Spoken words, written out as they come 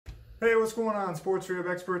Hey, what's going on, sports rehab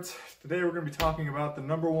experts? Today we're going to be talking about the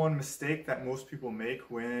number one mistake that most people make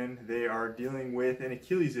when they are dealing with an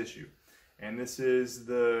Achilles issue. And this is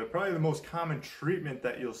probably the most common treatment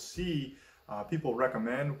that you'll see people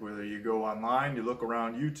recommend, whether you go online, you look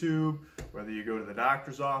around YouTube, whether you go to the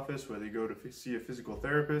doctor's office, whether you go to see a physical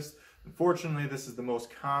therapist. Unfortunately, this is the most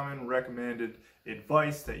common recommended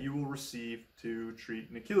advice that you will receive to treat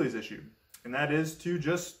an Achilles issue. And that is to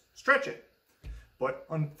just stretch it. But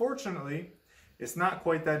unfortunately, it's not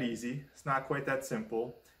quite that easy. It's not quite that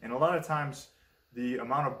simple. And a lot of times, the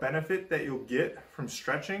amount of benefit that you'll get from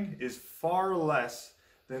stretching is far less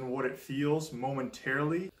than what it feels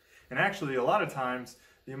momentarily. And actually, a lot of times,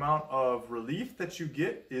 the amount of relief that you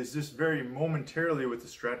get is just very momentarily with the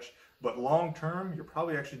stretch. But long term, you're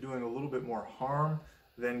probably actually doing a little bit more harm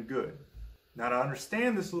than good. Now, to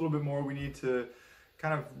understand this a little bit more, we need to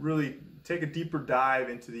kind of really take a deeper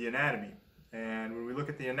dive into the anatomy. And when we look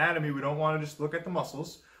at the anatomy, we don't want to just look at the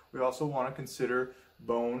muscles. We also want to consider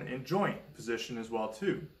bone and joint position as well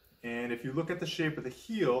too. And if you look at the shape of the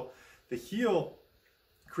heel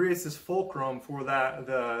creates this fulcrum for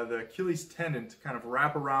the Achilles tendon to kind of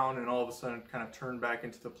wrap around and all of a sudden kind of turn back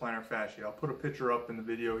into the plantar fascia. I'll put a picture up in the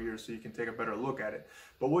video here so you can take a better look at it.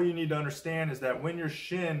 But what you need to understand is that when your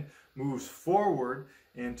shin moves forward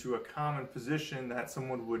into a common position that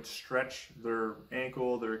someone would stretch their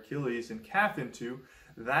ankle, their Achilles, and calf into,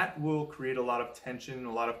 that will create a lot of tension,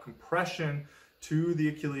 a lot of compression to the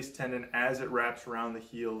Achilles tendon as it wraps around the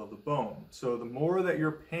heel of the bone. So the more that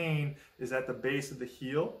your pain is at the base of the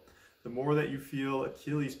heel, the more that you feel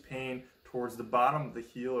Achilles pain towards the bottom of the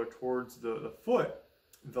heel or towards the foot,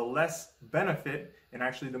 the less benefit and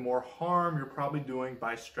actually the more harm you're probably doing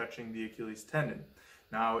by stretching the Achilles tendon.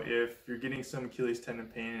 Now, if you're getting some Achilles tendon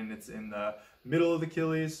pain and it's in the middle of the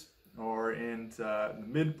Achilles or in the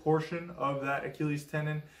mid portion of that Achilles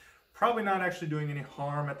tendon, probably not actually doing any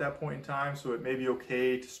harm at that point in time, so it may be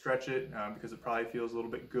okay to stretch it because it probably feels a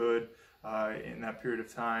little bit good in that period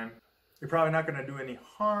of time. You're probably not going to do any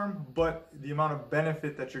harm, but the amount of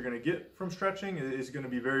benefit that you're going to get from stretching is going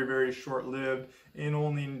to be very, very short-lived and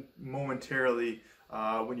only momentarily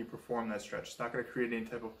when you perform that stretch. It's not going to create any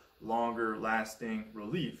type of longer lasting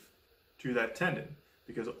relief to that tendon,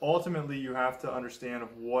 because ultimately you have to understand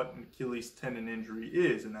of what an Achilles tendon injury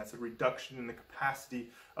is, and that's a reduction in the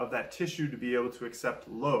capacity of that tissue to be able to accept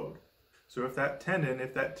load. So if that tendon,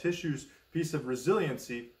 if that tissue's piece of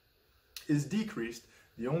resiliency is decreased,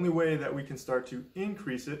 the only way that we can start to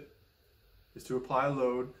increase it is to apply a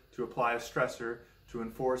load, to apply a stressor, to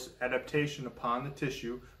enforce adaptation upon the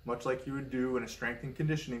tissue, much like you would do in a strength and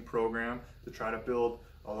conditioning program to try to build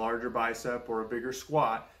a larger bicep or a bigger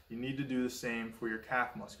squat. You need to do the same for your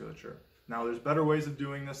calf musculature. Now, there's better ways of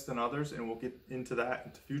doing this than others, and we'll get into that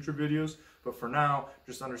into future videos. But for now,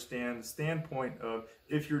 just understand the standpoint of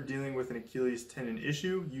if you're dealing with an Achilles tendon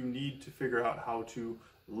issue, you need to figure out how to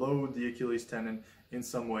load the Achilles tendon in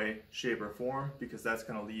some way, shape, or form, because that's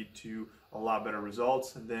going to lead to a lot better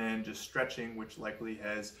results than just stretching, which likely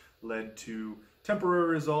has led to temporary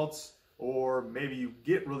results, or maybe you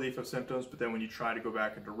get relief of symptoms, but then when you try to go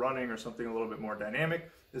back into running or something a little bit more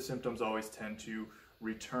dynamic, the symptoms always tend to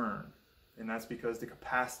return. And that's because the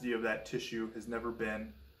capacity of that tissue has never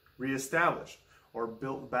been reestablished or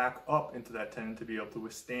built back up into that tendon to be able to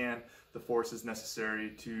withstand the forces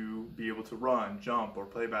necessary to be able to run, jump, or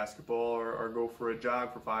play basketball or go for a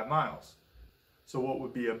jog for 5 miles. So what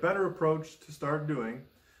would be a better approach to start doing,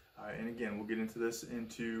 and again, we'll get into this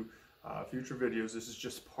into future videos, this is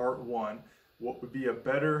just part one. What would be a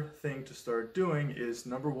better thing to start doing is,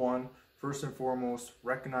 number one, first and foremost,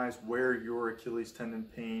 recognize where your Achilles tendon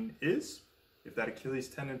pain is. If that Achilles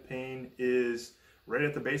tendon pain is right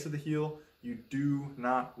at the base of the heel, you do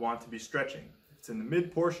not want to be stretching. If it's in the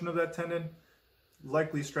mid portion of that tendon,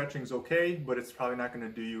 likely stretching is okay, but it's probably not going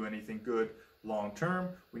to do you anything good long term.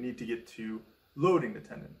 We need to get to loading the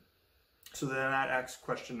tendon. So then that asks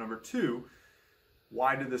question number two: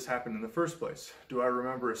 why did this happen in the first place? Do I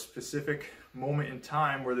remember a specific moment in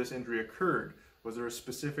time where this injury occurred? Was there a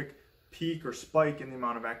specific peak or spike in the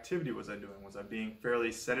amount of activity was I doing? Was I being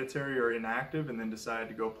fairly sedentary or inactive and then decided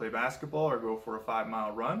to go play basketball or go for a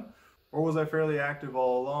 5-mile run? Or was I fairly active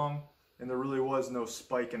all along and there really was no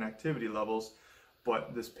spike in activity levels,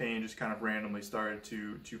 but this pain just kind of randomly started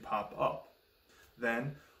to pop up?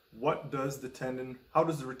 Then what does the tendon, how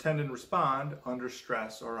does the tendon respond under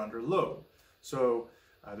stress or under load? So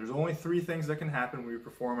there's only 3 things that can happen when you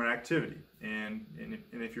perform an activity. And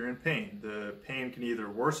if you're in pain, the pain can either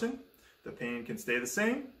worsen, the pain can stay the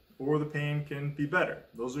same, or the pain can be better.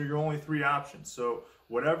 Those are your only 3 options. So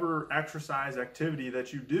whatever exercise activity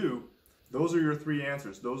that you do, Those are your three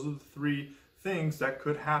answers. Those are the three things that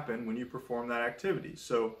could happen when you perform that activity.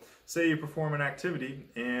 So say you perform an activity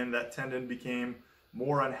and that tendon became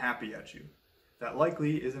more unhappy at you. That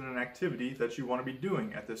likely isn't an activity that you want to be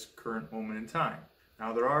doing at this current moment in time.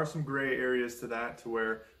 Now there are some gray areas to that, to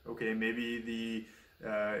where, okay, maybe the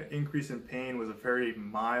increase in pain was a very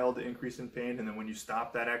mild increase in pain, and then when you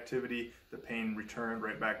stop that activity, the pain returned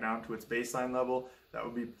right back down to its baseline level. That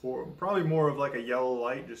would be probably more of like a yellow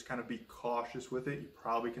light. Just kind of be cautious with it. You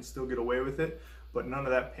probably can still get away with it, but none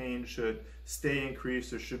of that pain should stay increased.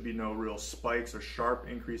 There should be no real spikes or sharp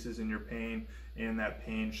increases in your pain, and that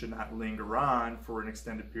pain should not linger on for an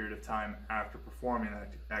extended period of time after performing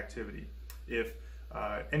that activity. If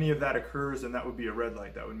any of that occurs, then that would be a red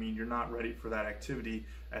light. That would mean you're not ready for that activity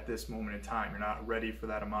at this moment in time. You're not ready for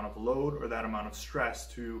that amount of load or that amount of stress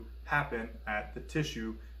to happen at the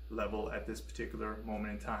tissue level at this particular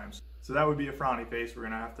moment in time. So that would be a frowny face. We're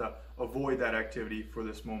going to have to avoid that activity for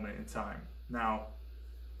this moment in time. Now,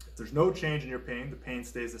 if there's no change in your pain, the pain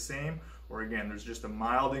stays the same, or again, there's just a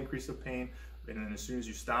mild increase of pain, and then as soon as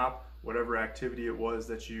you stop whatever activity it was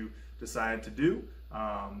that you decided to do,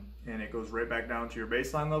 and it goes right back down to your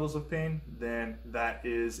baseline levels of pain, then that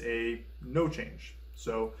is a no change.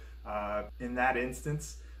 So in that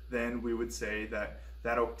instance, then we would say that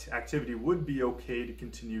that activity would be okay to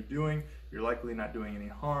continue doing. You're likely not doing any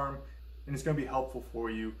harm, and it's going to be helpful for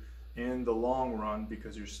you in the long run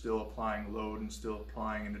because you're still applying load and still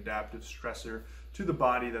applying an adaptive stressor to the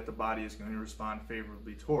body that the body is going to respond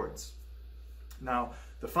favorably towards. Now,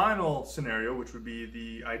 the final scenario, which would be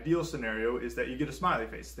the ideal scenario, is that you get a smiley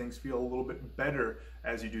face. Things feel a little bit better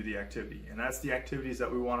as you do the activity. And that's the activities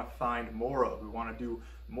that we want to find more of. We want to do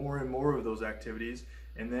more and more of those activities,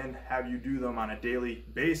 and then have you do them on a daily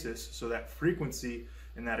basis, so that frequency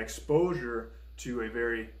and that exposure to a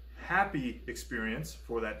very happy experience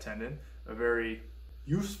for that tendon, a very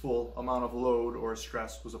useful amount of load or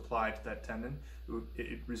stress was applied to that tendon.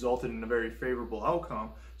 It resulted in a very favorable outcome.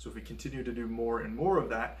 So if we continue to do more and more of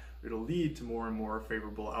that, it'll lead to more and more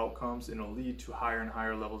favorable outcomes, and it'll lead to higher and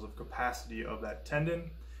higher levels of capacity of that tendon,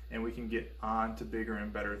 and we can get on to bigger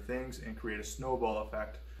and better things and create a snowball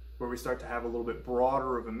effect where we start to have a little bit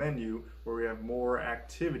broader of a menu, where we have more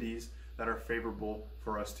activities that are favorable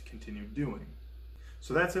for us to continue doing.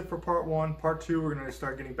 So that's it for part one. Part two, we're going to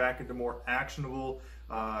start getting back into more actionable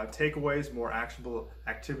takeaways, more actionable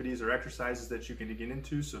activities or exercises that you can get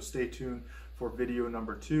into. So stay tuned for video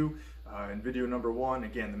number two. In video number one,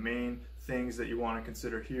 again, the main things that you want to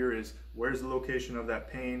consider here is where's the location of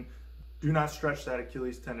that pain. Do not stretch that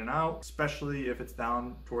Achilles tendon out, especially if it's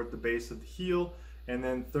down toward the base of the heel. And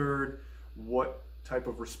then third, what type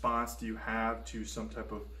of response do you have to some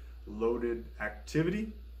type of loaded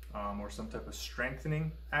activity? Or some type of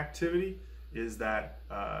strengthening activity? Is that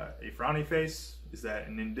a frowny face? Is that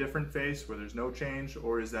an indifferent face where there's no change?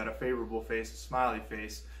 Or is that a favorable face, a smiley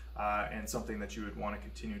face, and something that you would want to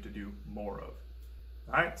continue to do more of?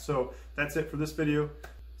 All right, so that's it for this video.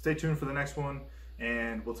 Stay tuned for the next one,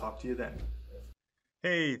 and we'll talk to you then.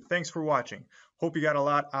 Hey, thanks for watching. Hope you got a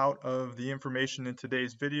lot out of the information in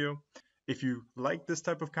today's video. If you like this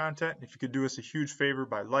type of content, if you could do us a huge favor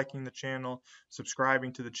by liking the channel,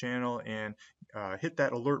 subscribing to the channel, and hit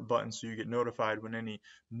that alert button so you get notified when any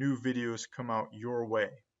new videos come out your way.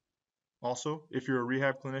 Also, if you're a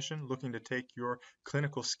rehab clinician looking to take your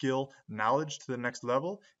clinical skill knowledge to the next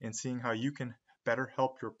level and seeing how you can better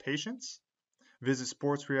help your patients, visit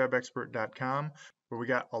sportsrehabexpert.com, where we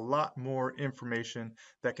got a lot more information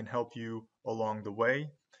that can help you along the way,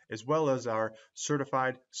 as well as our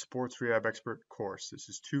Certified Sports Rehab Expert course. This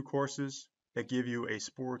is 2 courses that give you a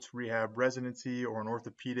sports rehab residency or an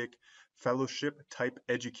orthopedic fellowship type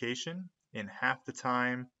education in half the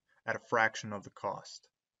time at a fraction of the cost.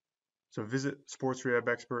 So visit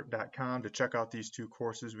sportsrehabexpert.com to check out these 2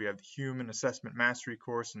 courses. We have the Human Assessment Mastery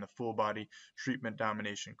course and the Full Body Treatment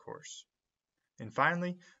Domination course. And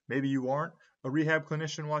finally, maybe you aren't a rehab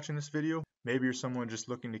clinician watching this video. Maybe you're someone just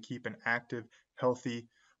looking to keep an active, healthy,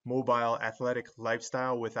 mobile, athletic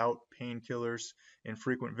lifestyle without painkillers and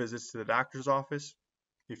frequent visits to the doctor's office.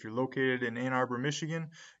 If you're located in Ann Arbor, Michigan,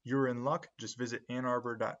 you're in luck. Just visit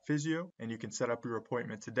annarbor.physio and you can set up your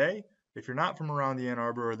appointment today. If you're not from around the Ann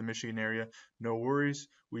Arbor or the Michigan area, no worries.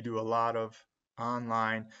 We do a lot of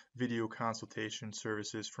online video consultation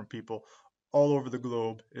services from people all over the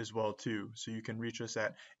globe as well too. So you can reach us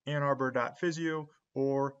at annarbor.physio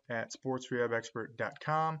or at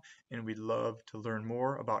sportsrehabexpert.com, and we'd love to learn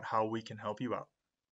more about how we can help you out.